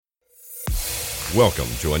Welcome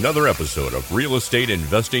to another episode of Real Estate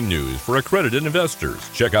Investing News for accredited investors.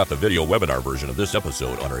 Check out the video webinar version of this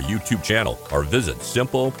episode on our YouTube channel or visit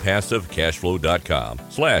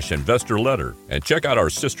simplepassivecashflow.com/investor letter and check out our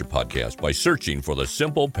sister podcast by searching for the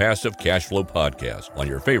Simple Passive Cash Flow Podcast on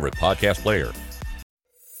your favorite podcast player.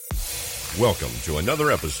 Welcome to another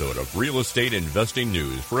episode of Real Estate Investing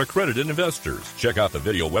News for accredited investors. Check out the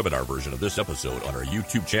video webinar version of this episode on our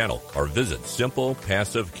YouTube channel or visit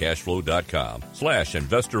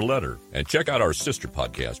simplepassivecashflow.com/investor letter and check out our sister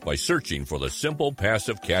podcast by searching for the Simple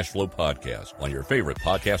Passive Cash Flow Podcast on your favorite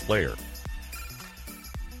podcast player.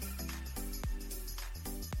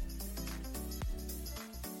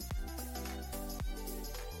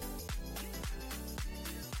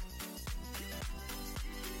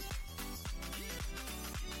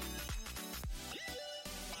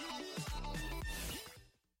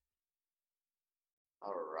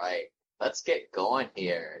 Let's get going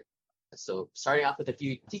here. So starting off with a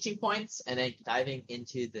few teaching points and then diving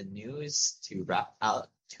into the news to wrap out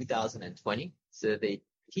 2020. So the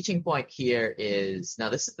teaching point here is, now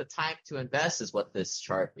this is the time to invest is what this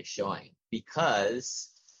chart is showing,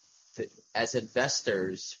 because as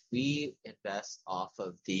investors, we invest off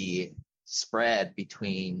of the spread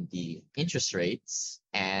between the interest rates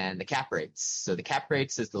and the cap rates. So the cap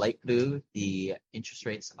rates is the light blue, the interest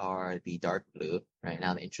rates are the dark blue. Right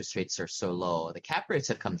now the interest rates are so low. The cap rates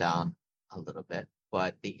have come down a little bit,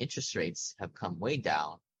 but the interest rates have come way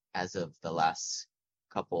down as of the last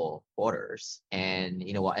couple quarters. And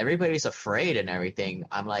you know, while everybody's afraid and everything,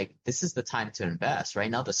 I'm like, this is the time to invest. Right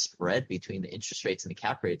now the spread between the interest rates and the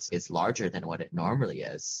cap rates is larger than what it normally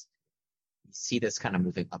is. You see this kind of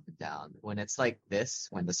moving up and down. When it's like this,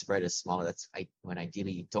 when the spread is smaller, that's when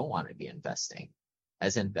ideally you don't want to be investing.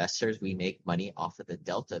 As investors, we make money off of the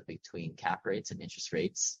delta between cap rates and interest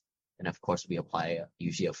rates. And of course, we apply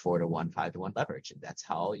usually a 4-to-1, 5-to-1 leverage. And that's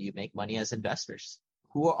how you make money as investors.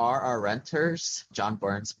 Who are our renters? John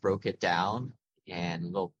Burns broke it down and a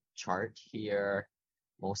little chart here,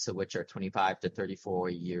 most of which are 25 to 34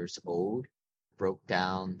 years old, broke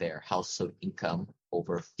down their household income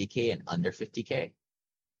over 50K and under 50K.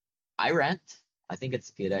 I rent. I think it's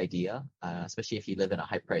a good idea, especially if you live in a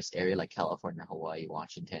high-priced area like California, Hawaii,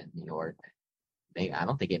 Washington, New York. I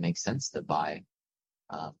don't think it makes sense to buy.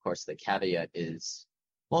 Of course, the caveat is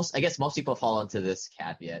most people fall into this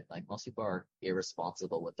caveat. Like most people are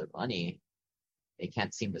irresponsible with their money. They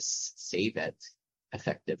can't seem to save it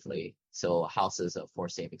effectively. So a house is a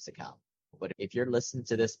forced savings account. But if you're listening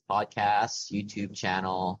to this podcast, YouTube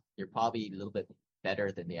channel, you're probably a little bit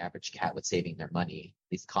better than the average cat with saving their money.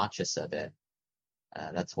 He's conscious of it.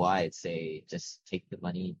 That's why I'd say just take the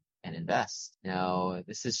money and invest. Now,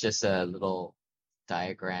 this is just a little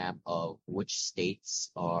diagram of which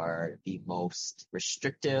states are the most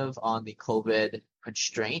restrictive on the COVID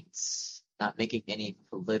constraints. Not making any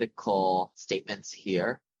political statements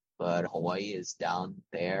here, but Hawaii is down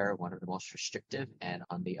there, one of the most restrictive. And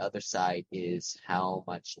on the other side is how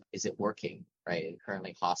much is it working, right?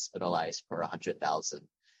 Currently hospitalized per 100,000.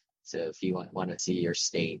 So if you want to see your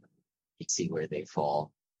state, you see where they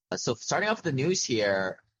fall. So starting off the news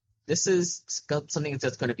here, this is something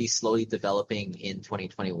that's going to be slowly developing in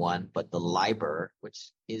 2021, but the LIBOR,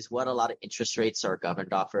 which is what a lot of interest rates are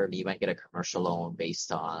governed off of, you might get a commercial loan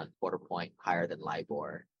based on quarter point higher than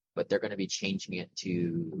LIBOR. But they're going to be changing it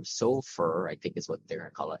to SOFR, I think is what they're going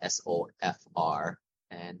to call it, SOFR.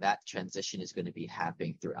 And that transition is going to be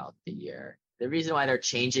happening throughout the year. The reason why they're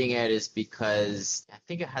changing it is because I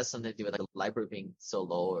think it has something to do with like LIBOR being so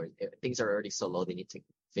low, or things are already so low, they need to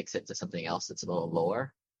fix it to something else that's a little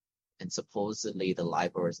lower. And supposedly the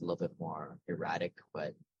LIBOR is a little bit more erratic,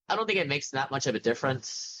 but I don't think it makes that much of a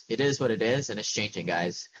difference. It is what it is, and it's changing,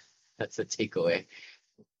 guys. That's the takeaway.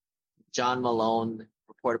 John Malone,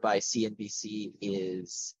 reported by CNBC,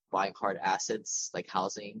 is buying hard assets like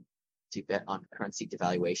housing to bet on currency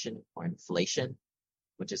devaluation or inflation,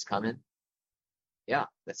 which is coming. Yeah,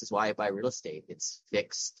 this is why I buy real estate. It's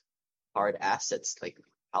fixed hard assets like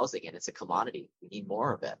housing, and it's a commodity. We need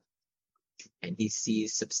more of it. And he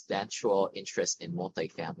sees substantial interest in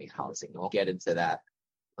multifamily housing. We'll get into that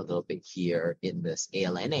a little bit here in this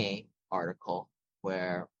ALNA article,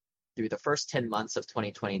 where through the first 10 months of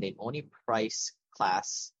 2020, the only price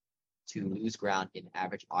class to lose ground in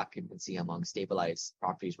average occupancy among stabilized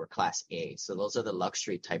properties were Class A. So those are the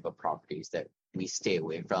luxury type of properties that we stay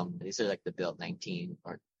away from. These are like the built 19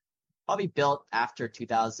 or probably built after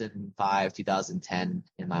 2005, 2010,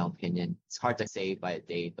 in my opinion. It's hard to say by a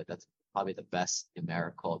date, but that's probably the best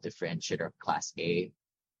numerical differentiator of Class A,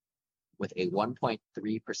 with a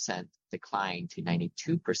 1.3% decline to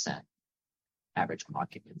 92% average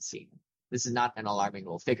occupancy. This is not an alarming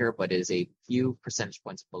low figure, but it is a few percentage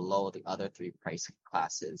points below the other three pricing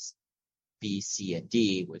classes, B, C, and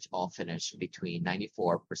D, which all finished between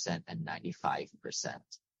 94% and 95%.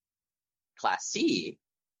 Class C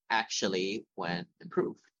actually went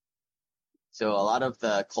improved. So a lot of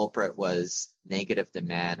the culprit was negative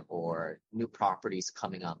demand or new properties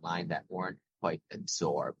coming online that weren't quite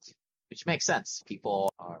absorbed, which makes sense.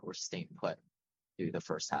 People were staying put through the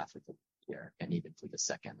first half of the year and even through the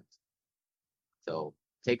second. So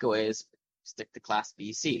takeaways, stick to Class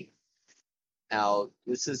B, C. Now,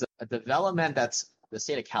 this is a development that's the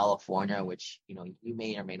state of California, which, you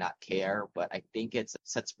may or may not care, but I think it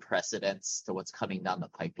sets precedence to what's coming down the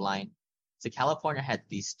pipeline. So California had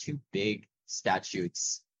these two big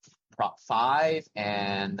statutes, Prop 5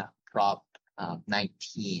 and Prop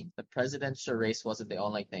 19. The presidential race wasn't the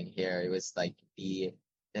only thing here. It was like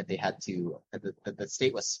that they had to, the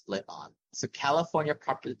state was split on. So California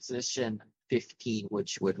Proposition 15,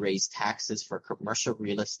 which would raise taxes for commercial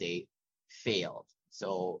real estate, failed.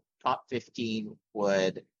 So Prop 15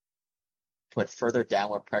 would put further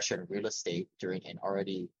downward pressure on real estate during an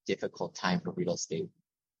already difficult time for real estate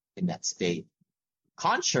in that state.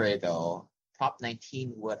 Contrary, though, Prop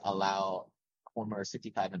 19 would allow homeowners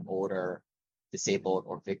 55 and older, disabled,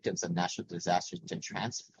 or victims of natural disasters to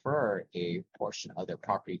transfer a portion of their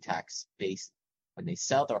property tax base when they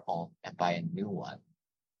sell their home and buy a new one.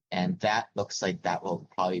 And that looks like that will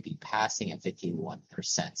probably be passing at 51%,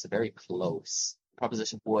 so very close.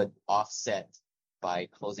 Proposition would offset by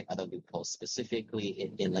closing other loopholes. Specifically,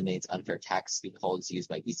 it eliminates unfair tax loopholes used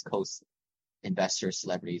by East Coast investors,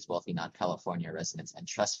 celebrities, wealthy non-California residents, and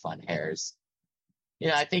trust fund heirs.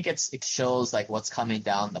 I think it shows like what's coming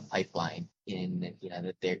down the pipeline in,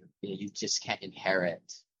 that you just can't inherit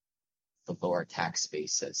the lower tax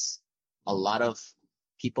basis. A lot of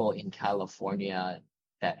people in California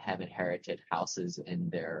that have inherited houses in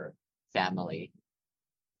their family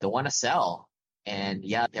don't want to sell. And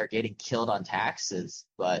yeah, they're getting killed on taxes,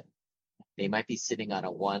 but they might be sitting on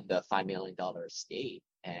a $1 to $5 million estate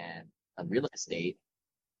and a real estate,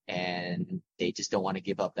 and they just don't want to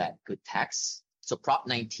give up that good tax. So Prop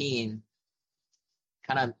 19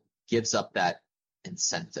 kind of gives up that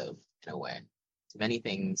incentive in a way. Many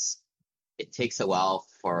things, it takes a while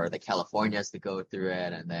for the Californians to go through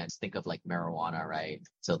it, and then think of like marijuana, right?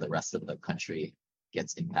 So the rest of the country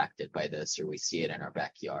gets impacted by this, or we see it in our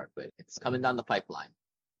backyard, but it's coming down the pipeline.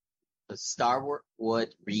 The Starwood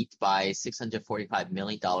REIT buys $645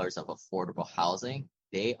 million of affordable housing.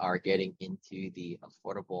 They are getting into the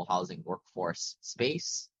affordable housing workforce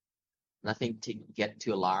space. Nothing to get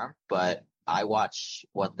too alarmed, but I watch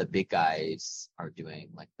what the big guys are doing,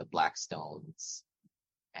 like the Blackstones,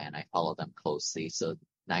 and I follow them closely. So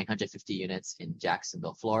 950 units in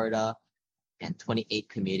Jacksonville, Florida, and 28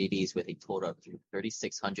 communities with a total of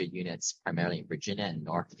 3,600 units, primarily in Virginia and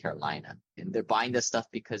North Carolina. And they're buying this stuff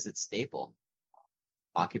because it's stable.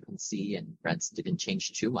 Occupancy and rents didn't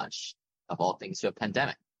change too much, of all things, to a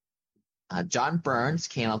pandemic. John Burns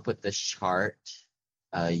came up with this chart,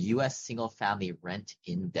 U.S. single-family rent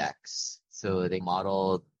index. So they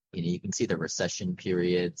modeled, you can see the recession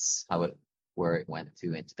periods, where it went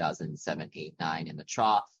to in 2007, 8, 9 in the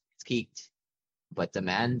trough. It's peaked, but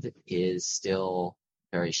demand is still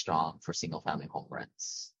very strong for single-family home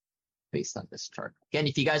rents based on this chart. Again,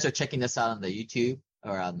 if you guys are checking this out on the YouTube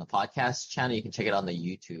or on the podcast channel, you can check it on the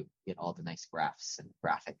YouTube, get all the nice graphs and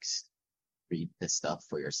graphics. Read this stuff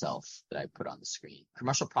for yourself that I put on the screen.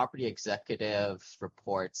 Commercial Property Executive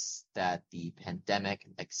reports that the pandemic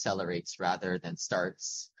accelerates rather than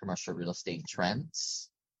starts commercial real estate trends.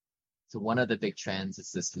 So one of the big trends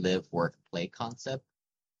is this live, work, play concept.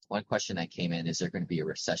 One question that came in, is there going to be a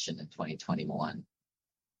recession in 2021?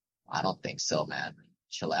 I don't think so, man.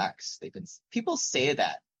 Chillax. People say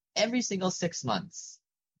that every single 6 months.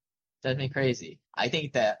 Drives me crazy. I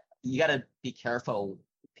think that you got to be careful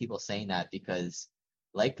people saying that, because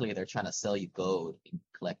likely they're trying to sell you gold and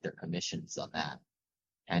collect their commissions on that,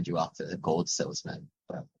 hand you off to the gold salesman.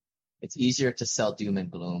 But it's easier to sell doom and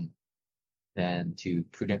gloom than to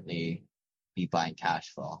prudently be buying cash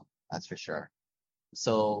flow. That's for sure.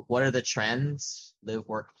 So what are the trends? Live,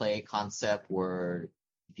 work, play concept, where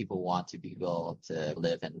people want to be able to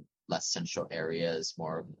live in less central areas,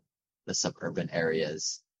 more the suburban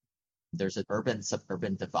areas. There's an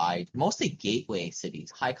urban-suburban divide, mostly gateway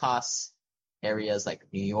cities, high-cost areas like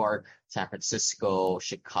New York, San Francisco,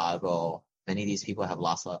 Chicago. Many of these people have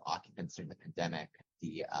lost a lot of occupants during the pandemic.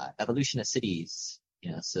 The evolution of cities,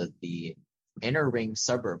 so the inner ring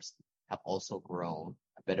suburbs have also grown,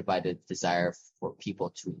 better by the desire for people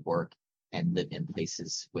to work and live in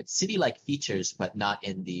places with city-like features, but not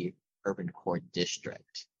in the urban core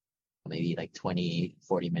district, maybe like 20,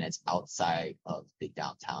 40 minutes outside of the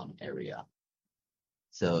downtown area.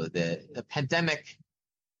 So the pandemic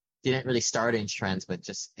didn't really start in trends, but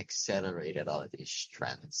just accelerated all of these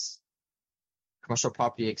trends. Commercial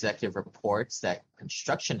Property Executive reports that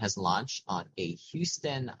construction has launched on a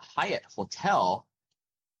Houston Hyatt hotel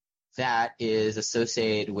that is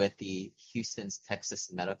associated with the Houston's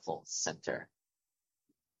Texas Medical Center.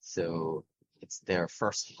 So it's their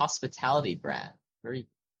first hospitality brand. Very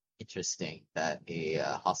interesting that a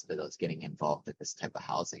hospital is getting involved in this type of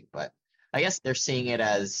housing. But I guess they're seeing it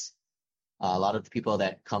as a lot of the people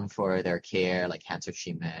that come for their care, like cancer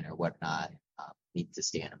treatment or whatnot, need to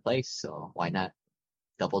stay in a place. So why not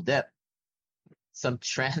double dip? Some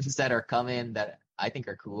trends that are coming that I think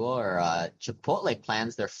are cool are Chipotle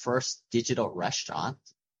plans their first digital restaurant.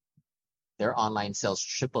 Their online sales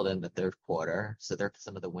tripled in the third quarter. So they're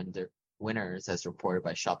some of the winners as reported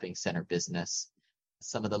by Shopping Center Business.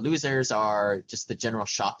 Some of the losers are just the general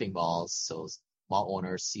shopping malls. So mall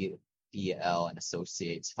owners, CBL and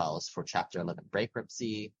Associates files for Chapter 11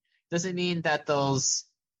 bankruptcy. Doesn't mean that those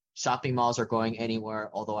shopping malls are going anywhere,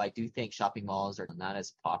 although I do think shopping malls are not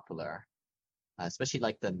as popular, especially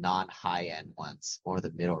like the non-high-end ones or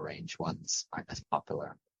the middle-range ones aren't as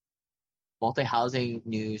popular. Multi-housing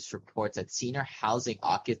news reports that senior housing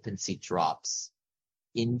occupancy drops,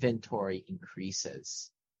 inventory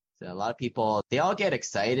increases. So a lot of people, they all get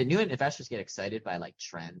excited. New investors get excited by like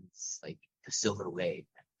trends, like the silver wave.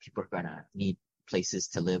 People are going to need places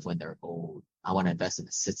to live when they're old. I want to invest in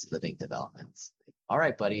assisted living developments. All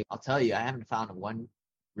right, buddy, I'll tell you, I haven't found one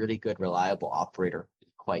really good, reliable operator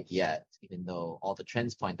quite yet, even though all the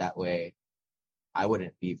trends point that way. I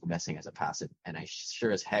wouldn't be investing as a passive, and I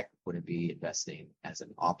sure as heck wouldn't be investing as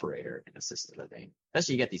an operator in assisted living.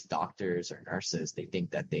 Especially you get these doctors or nurses, they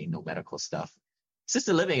think that they know medical stuff.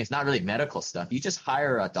 Assisted living is not really medical stuff. You just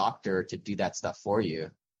hire a doctor to do that stuff for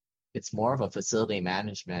you. It's more of a facility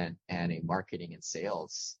management and a marketing and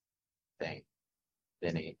sales thing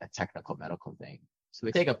than a technical medical thing. So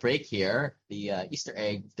we take a break here. The Easter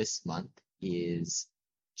egg this month is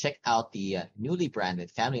check out the newly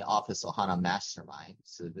branded Family Office Ohana Mastermind.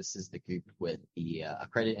 So this is the group with the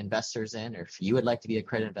accredited investors in, or if you would like to be an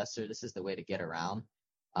accredited investor, this is the way to get around.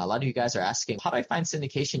 A lot of you guys are asking, how do I find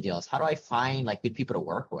syndication deals? How do I find like good people to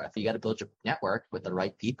work with? You got to build your network with the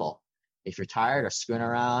right people. If you're tired of screwing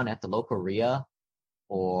around at the local RIA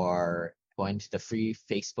or going to the free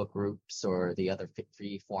Facebook groups or the other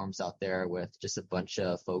free forums out there with just a bunch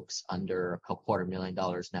of folks under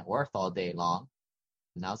 $250,000 net worth all day long,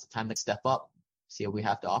 now's the time to step up, see what we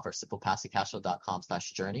have to offer.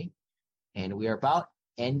 SimplePassiveCashflow.com/journey. And we are about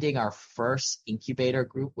ending our first incubator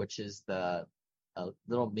group, which is a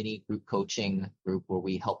little mini group coaching group where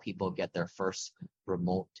we help people get their first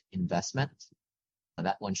remote investment.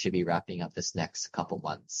 That one should be wrapping up this next couple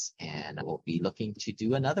months, and we'll be looking to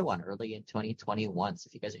do another one early in 2021. So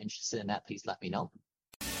if you guys are interested in that, please let me know.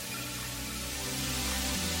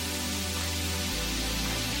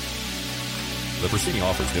 The preceding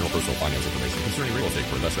offers general personal finance information concerning real estate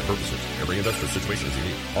for investment purposes. Every investor's situation is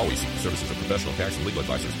unique. Always seek the services of professional tax and legal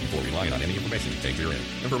advisors before relying on any information contained herein.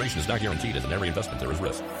 Information is not guaranteed, as in every investment there is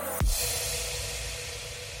risk.